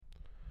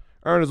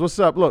Ernest, what's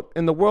up? Look,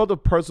 in the world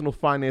of personal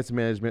finance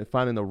management,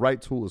 finding the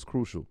right tool is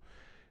crucial.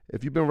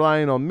 If you've been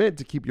relying on Mint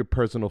to keep your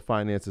personal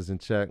finances in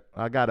check,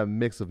 I got a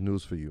mix of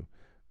news for you.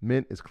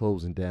 Mint is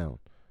closing down.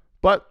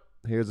 But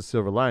here's a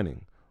silver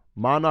lining.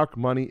 Monarch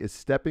Money is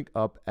stepping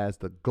up as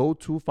the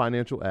go-to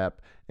financial app,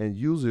 and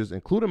users,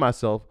 including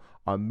myself,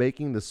 are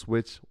making the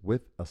switch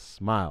with a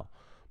smile.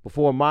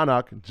 Before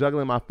Monarch,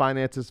 juggling my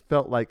finances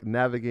felt like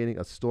navigating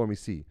a stormy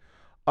sea.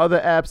 Other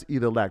apps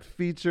either lacked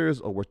features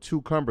or were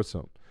too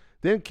cumbersome.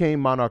 Then came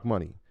Monarch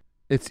Money.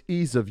 Its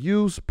ease of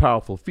use,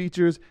 powerful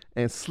features,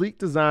 and sleek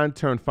design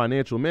turned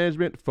financial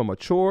management from a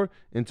chore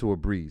into a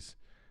breeze.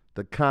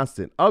 The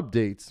constant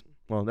updates,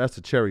 well, that's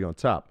the cherry on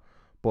top.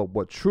 But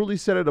what truly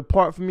set it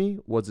apart for me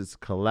was its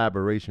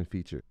collaboration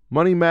feature.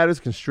 Money matters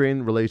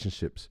constrain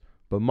relationships,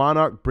 but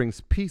Monarch brings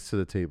peace to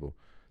the table.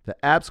 The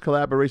app's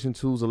collaboration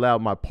tools allow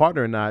my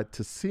partner and I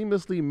to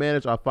seamlessly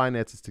manage our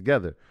finances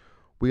together.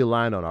 We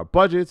aligned on our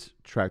budgets,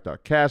 tracked our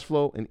cash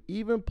flow, and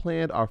even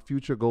planned our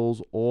future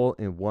goals all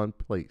in one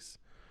place.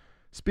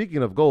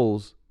 Speaking of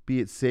goals,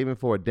 be it saving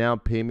for a down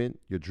payment,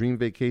 your dream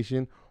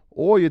vacation,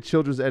 or your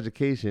children's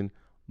education,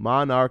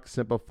 Monarch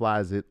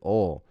simplifies it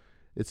all.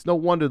 It's no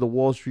wonder the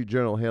Wall Street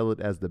Journal hailed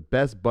it as the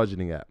best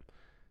budgeting app.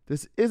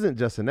 This isn't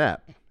just an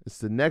app. It's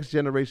the next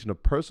generation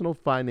of personal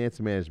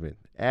finance management,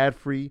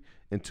 ad-free,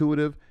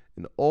 intuitive,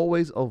 and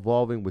always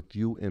evolving with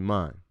you in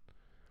mind.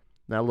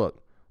 Now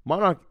look,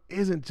 Monarch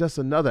isn't just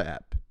another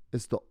app.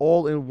 It's the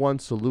all-in-one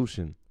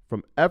solution.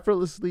 From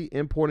effortlessly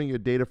importing your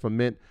data from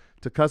Mint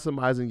to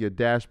customizing your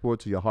dashboard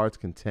to your heart's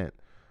content.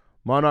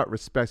 Monarch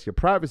respects your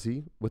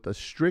privacy with a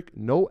strict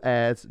no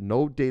ads,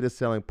 no data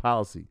selling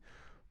policy.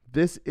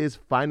 This is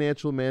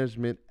financial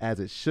management as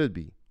it should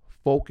be,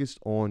 focused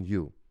on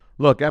you.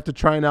 Look, after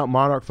trying out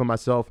Monarch for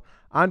myself,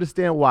 I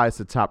understand why it's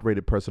the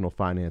top-rated personal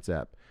finance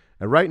app.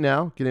 And right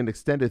now, get an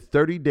extended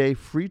 30-day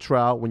free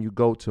trial when you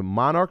go to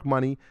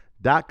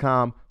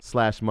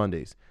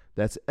monarchmoney.com/Mondays.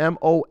 That's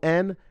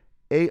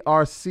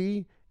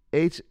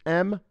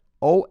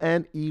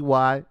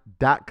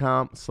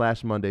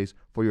monarchmoney.com/Mondays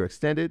for your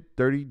extended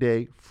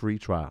 30-day free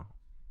trial.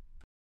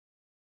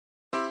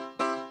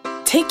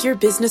 Take your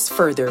business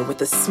further with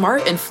the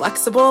smart and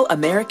flexible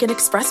American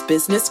Express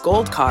Business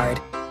Gold Card.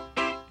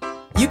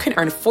 You can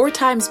earn 4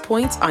 times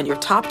points on your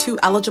top 2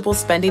 eligible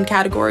spending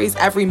categories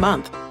every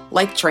month,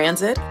 like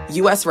transit,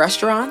 U.S.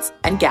 restaurants,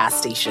 and gas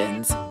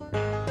stations.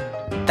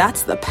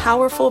 That's the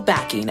powerful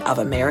backing of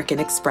American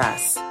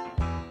Express.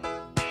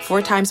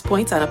 4 times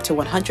points on up to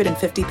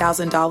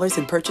 $150,000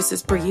 in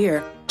purchases per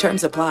year.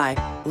 Terms apply.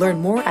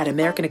 Learn more at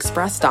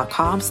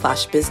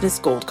americanexpress.com/business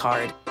gold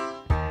card.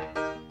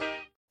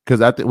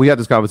 Because we had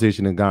this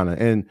conversation in Ghana,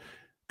 and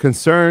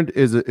concerned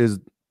is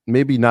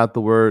maybe not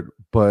the word,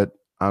 but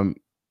I'm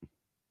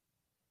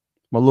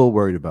a little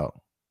worried about.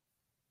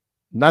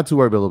 Not too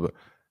worried, but a little bit.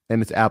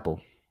 And it's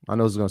Apple. I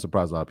know this is going to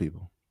surprise a lot of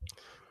people.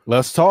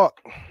 Let's talk.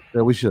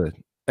 Yeah, we should.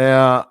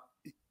 Because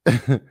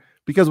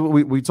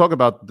we talk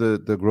about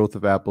the growth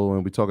of Apple,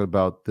 and we talk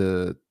about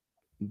the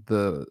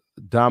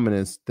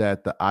dominance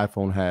that the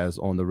iPhone has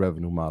on the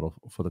revenue model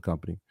for the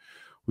company.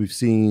 We've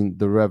seen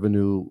the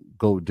revenue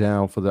go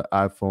down for the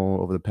iPhone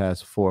over the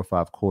past 4 or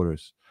 5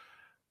 quarters.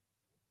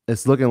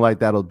 It's looking like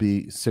that'll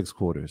be 6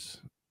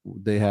 quarters.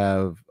 They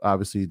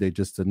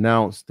just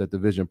announced that the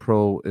Vision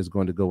Pro is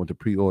going to go into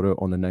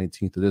pre-order on the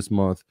 19th of this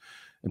month.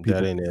 And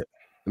that ain't it.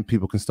 And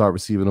people can start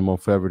receiving them on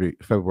February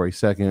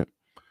 2nd.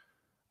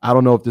 I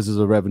don't know if this is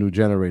a revenue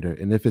generator.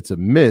 And if it's a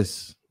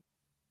miss,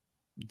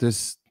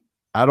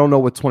 I don't know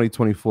what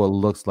 2024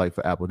 looks like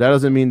for Apple. That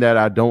doesn't mean that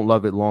I don't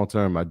love it long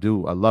term. I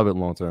do. I love it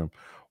long term,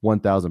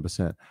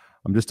 1,000%.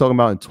 I'm just talking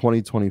about in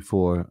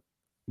 2024.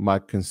 My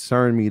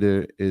concern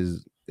meter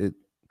is it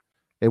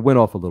went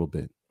off a little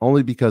bit,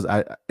 only because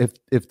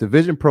if the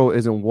Vision Pro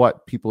isn't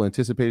what people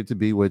anticipated to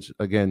be, which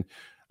again,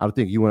 I don't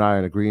think you and I are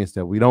in agreement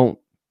that we don't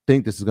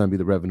think this is going to be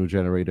the revenue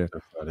generator.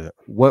 That's not it.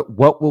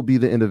 What will be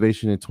the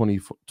innovation in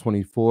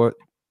 2024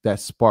 that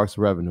sparks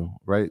revenue,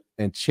 right,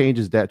 and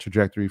changes that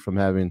trajectory from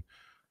having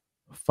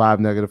 5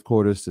 negative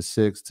quarters to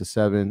 6 to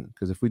 7?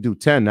 Because if we do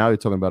 10, now you're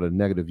talking about a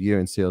negative year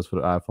in sales for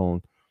the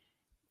iPhone.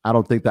 I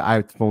don't think the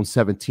iPhone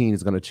 17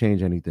 is going to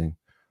change anything.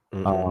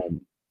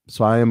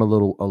 So I am a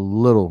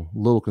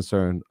little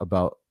concerned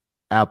about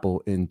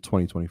Apple in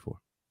 2024.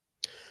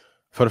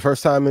 For the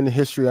first time in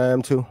history, I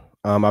am too.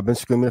 I've been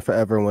screaming it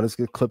forever. And when it's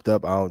get clipped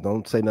up,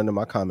 don't say none of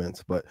my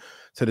comments. But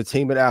to the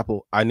team at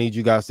Apple, I need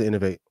you guys to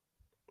innovate.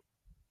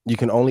 You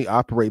can only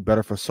operate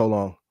better for so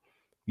long.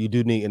 You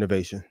do need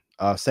innovation.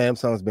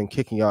 Samsung's been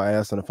kicking y'all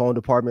ass in the phone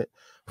department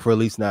for at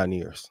least 9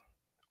 years.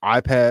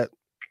 iPad,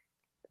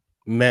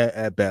 meh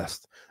at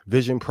best.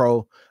 Vision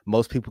Pro,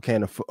 most people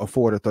can't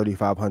afford a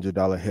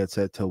 $3,500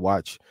 headset to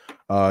watch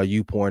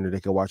YouPorn that they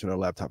can watch on their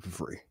laptop for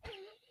free.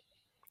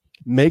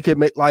 We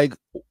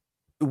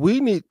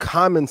need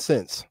common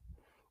sense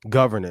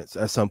governance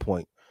at some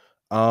point.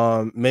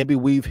 Maybe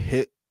we've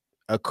hit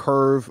a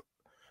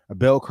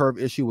bell curve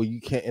issue where you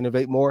can't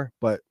innovate more,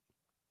 but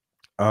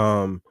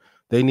the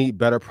They need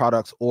better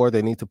products, or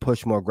they need to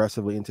push more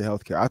aggressively into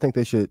healthcare. I think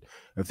they should,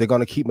 if they're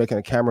going to keep making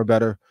a camera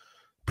better,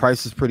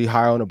 price is pretty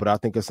high on it, but I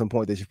think at some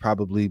point they should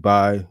probably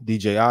buy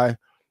DJI,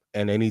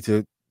 and they need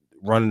to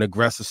run an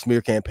aggressive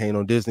smear campaign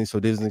on Disney so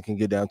Disney can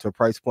get down to a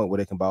price point where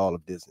they can buy all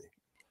of Disney.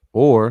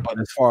 But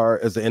as far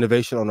as the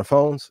innovation on the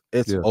phones,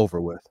 it's over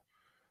with.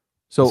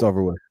 So it's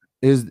over with.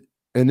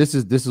 This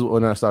is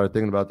when I started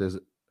thinking about this.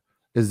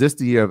 Is this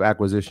the year of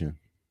acquisition?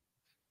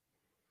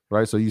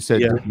 Right. So you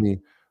said Disney.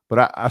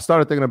 But I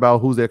started thinking about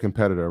who's their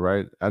competitor,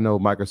 right? I know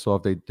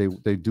Microsoft,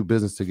 they do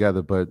business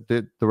together, but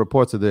the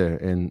reports are there,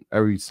 and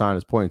every sign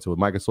is pointing to it.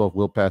 Microsoft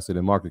will pass it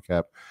in market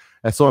cap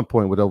at some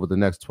point with over the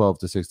next 12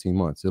 to 16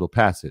 months. It'll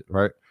pass it,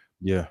 right?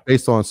 Yeah.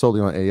 Based on solely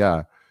on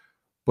AI.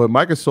 But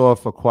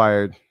Microsoft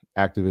acquired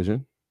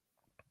Activision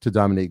to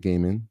dominate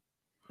gaming.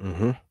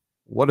 Mm-hmm.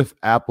 What if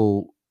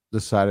Apple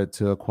decided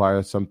to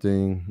acquire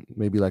something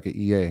maybe like an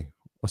EA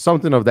or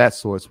something of that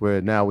sort, where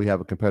now we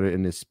have a competitor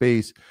in this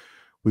space?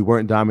 We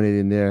weren't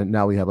dominating there.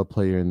 Now we have a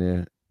player in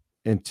there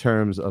in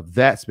terms of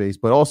that space,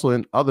 but also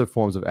in other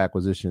forms of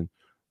acquisition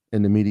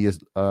in the media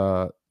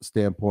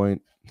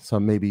standpoint.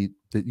 Some maybe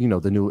the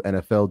new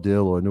NFL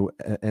deal or new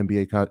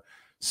NBA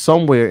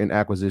somewhere in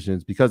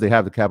acquisitions, because they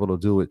have the capital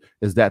to do it.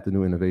 Is that the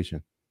new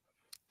innovation?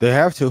 They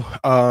have to,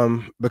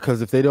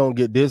 because if they don't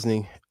get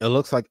Disney, it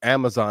looks like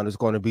Amazon is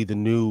going to be the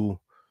new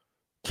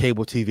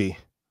cable TV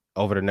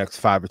over the next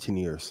 5 or 10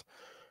 years.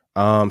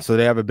 So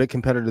they have a big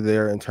competitor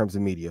there in terms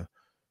of media.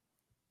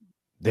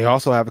 They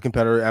also have a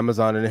competitor,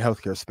 Amazon, in the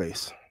healthcare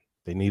space.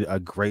 They need a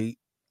great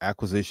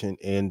acquisition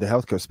in the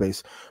healthcare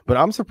space. But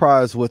I'm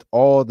surprised with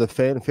all the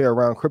fanfare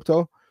around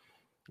crypto,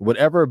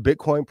 whatever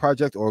Bitcoin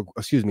project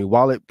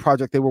wallet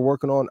project they were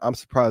working on, I'm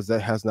surprised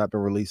that has not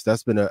been released.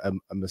 That's been a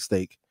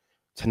mistake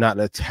to not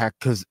attack,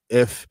 because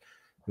if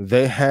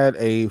they had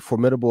a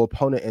formidable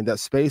opponent in that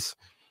space,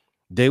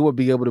 they would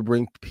be able to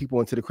bring people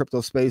into the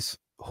crypto space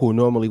who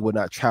normally would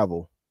not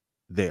travel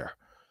there.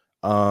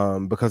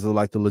 Because of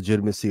like the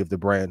legitimacy of the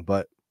brand.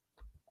 But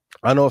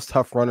I know it's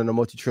tough running a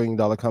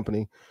multi-trillion-dollar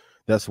company.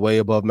 That's way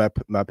above my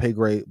pay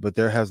grade, but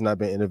there has not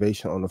been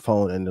innovation on the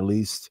phone in at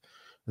least,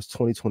 it's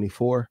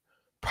 2024,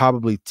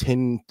 probably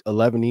 10,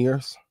 11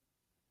 years.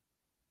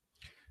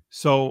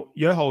 So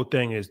your whole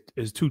thing is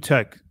two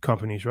tech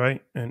companies,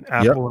 right? And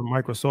Apple and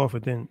Microsoft,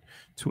 and then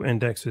two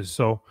indexes.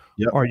 So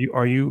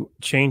are you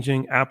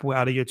changing Apple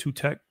out of your two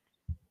tech?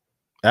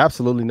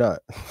 Absolutely not.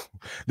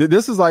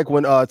 This is like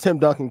when Tim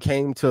Duncan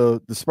came to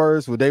the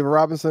Spurs with David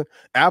Robinson.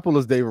 Apple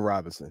is David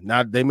Robinson.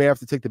 Now they may have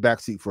to take the back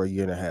seat for a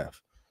year and a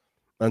half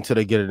until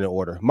they get it in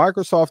order.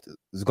 Microsoft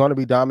is going to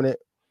be dominant.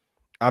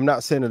 I'm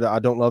not saying that I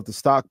don't love the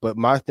stock, but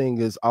my thing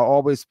is I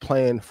always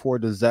plan for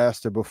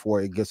disaster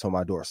before it gets on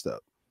my doorstep.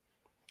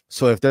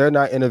 So if they're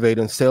not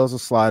innovating, sales are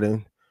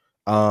sliding.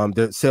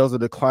 Their sales are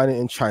declining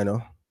in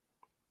China.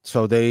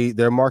 So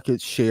their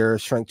market share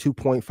shrank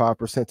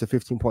 2.5% to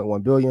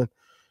 15.1 billion.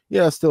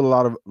 Yeah, it's still a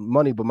lot of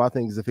money, but my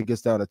thing is if it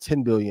gets down to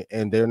 10 billion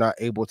and they're not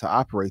able to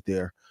operate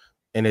there,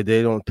 and if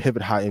they don't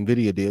pivot how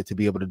NVIDIA did to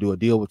be able to do a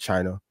deal with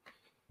China,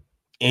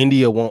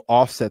 India won't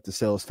offset the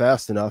sales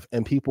fast enough.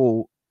 And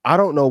people, I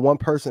don't know one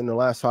person in the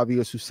last 5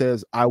 years who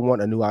says, I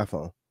want a new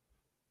iPhone.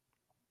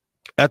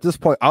 At this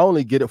point, I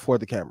only get it for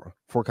the camera,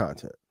 for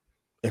content.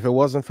 If it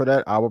wasn't for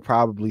that, I would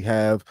probably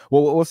have,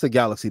 what's the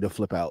Galaxy to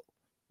flip out?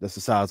 That's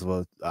the size of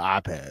an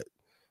iPad.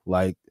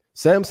 Like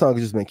Samsung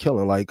has just been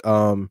killing. Like,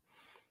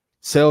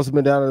 sales have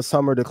been down in the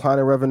summer,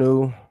 declining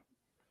revenue.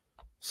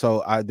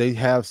 So they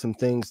have some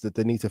things that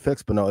they need to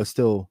fix, but no, it's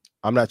still,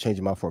 I'm not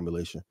changing my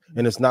formulation.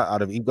 And it's not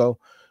out of ego.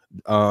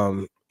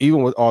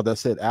 Even with all that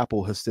said,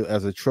 Apple has still,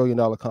 as a $1 trillion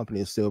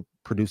company, is still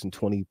producing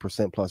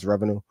 20% plus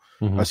revenue,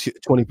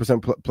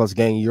 20% plus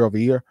gain year over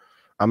year.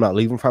 I'm not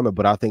leaving from it,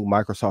 but I think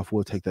Microsoft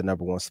will take the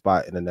number one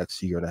spot in the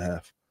next year and a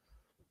half.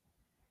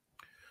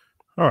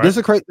 All right. This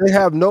is crazy. They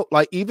have no,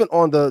 like, even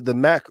on the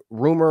Mac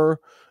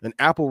rumor and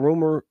Apple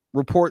rumor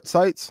report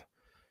sites,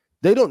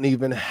 they don't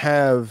even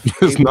have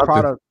a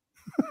product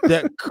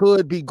that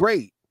could be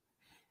great.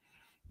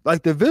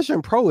 Like the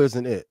Vision Pro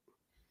isn't it.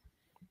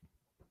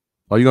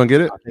 Are you gonna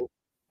get it?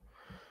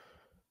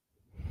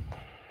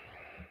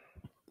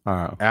 All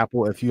right,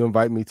 Apple. If you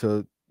invite me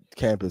to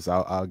campus,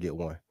 I'll get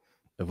one.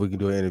 If we can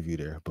do an interview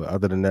there, but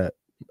other than that,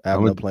 I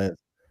have no plans.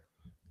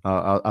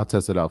 I'll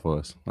test it out for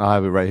us. I'll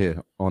have it right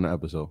here on the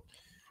episode.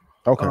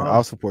 Okay,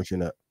 I'll support you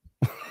in that.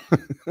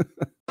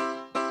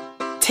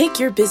 Take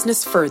your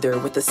business further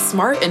with the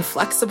smart and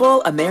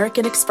flexible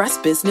American Express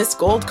Business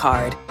Gold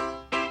Card.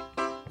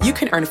 You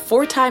can earn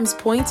 4 times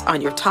points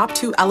on your top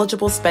 2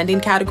 eligible spending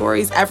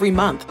categories every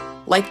month,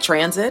 like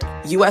transit,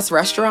 U.S.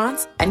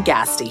 restaurants, and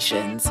gas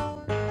stations.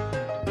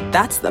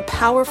 That's the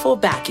powerful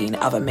backing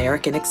of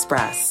American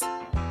Express.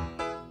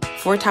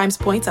 4 times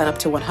points on up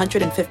to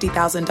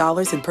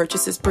 $150,000 in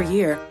purchases per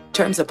year.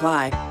 Terms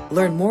apply.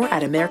 Learn more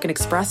at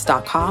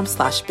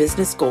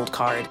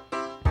americanexpress.com/businessgoldcard.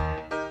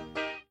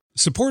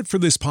 Support for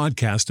this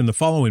podcast and the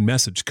following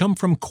message come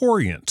from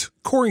Corient.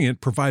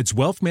 Corient provides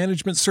wealth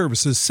management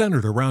services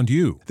centered around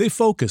you. They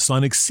focus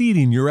on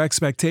exceeding your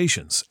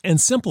expectations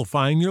and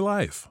simplifying your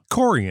life.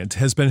 Corient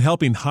has been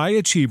helping high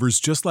achievers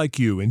just like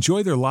you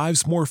enjoy their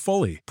lives more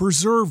fully,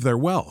 preserve their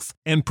wealth,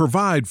 and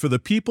provide for the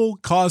people,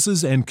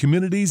 causes, and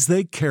communities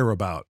they care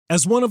about.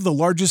 As one of the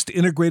largest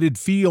integrated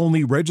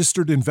fee-only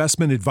registered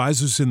investment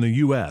advisors in the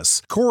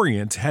U.S.,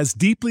 Corient has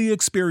deeply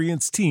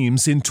experienced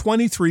teams in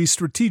 23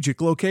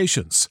 strategic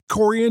locations.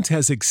 Corient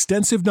has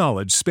extensive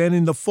knowledge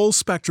spanning the full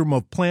spectrum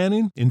of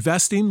planning,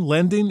 investing,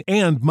 lending,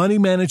 and money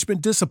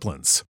management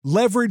disciplines.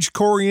 Leverage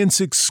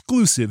Corient's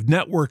exclusive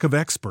network of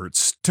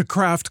experts to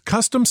craft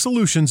custom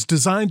solutions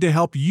designed to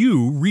help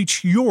you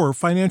reach your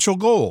financial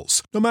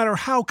goals, no matter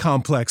how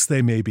complex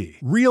they may be.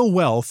 Real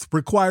wealth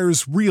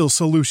requires real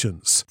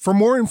solutions. For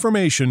more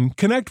information,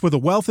 connect with a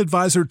wealth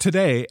advisor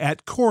today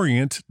at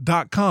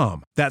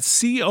Corient.com.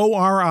 That's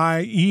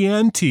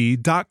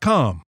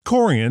Corient.com.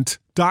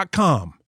 Corient.com.